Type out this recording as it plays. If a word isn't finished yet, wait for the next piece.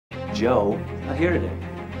Joe is not here today.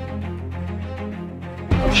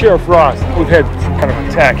 I'm Sheriff Ross. We've had some kind of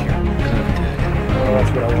attack here. Well, that's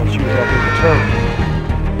what I want you to help me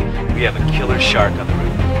determine. We have a killer shark on the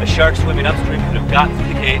roof. A shark swimming upstream could have gotten through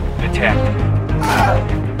the gate and attacked.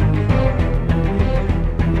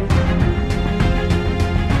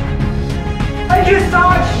 I just saw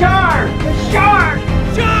a shark! A shark!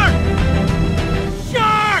 Shark!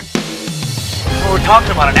 Shark! Well, we're talking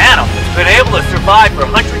about an animal that's been able to survive for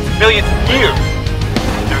hundreds of millions of years.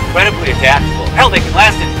 They're incredibly adaptable. Hell, they can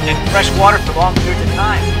last in fresh water for long periods of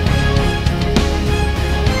time.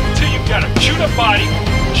 Until you've got a chewed-up body,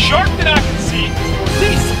 a shark that I can see, or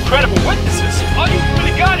these incredible witnesses, all you've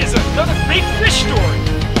really got is another big fish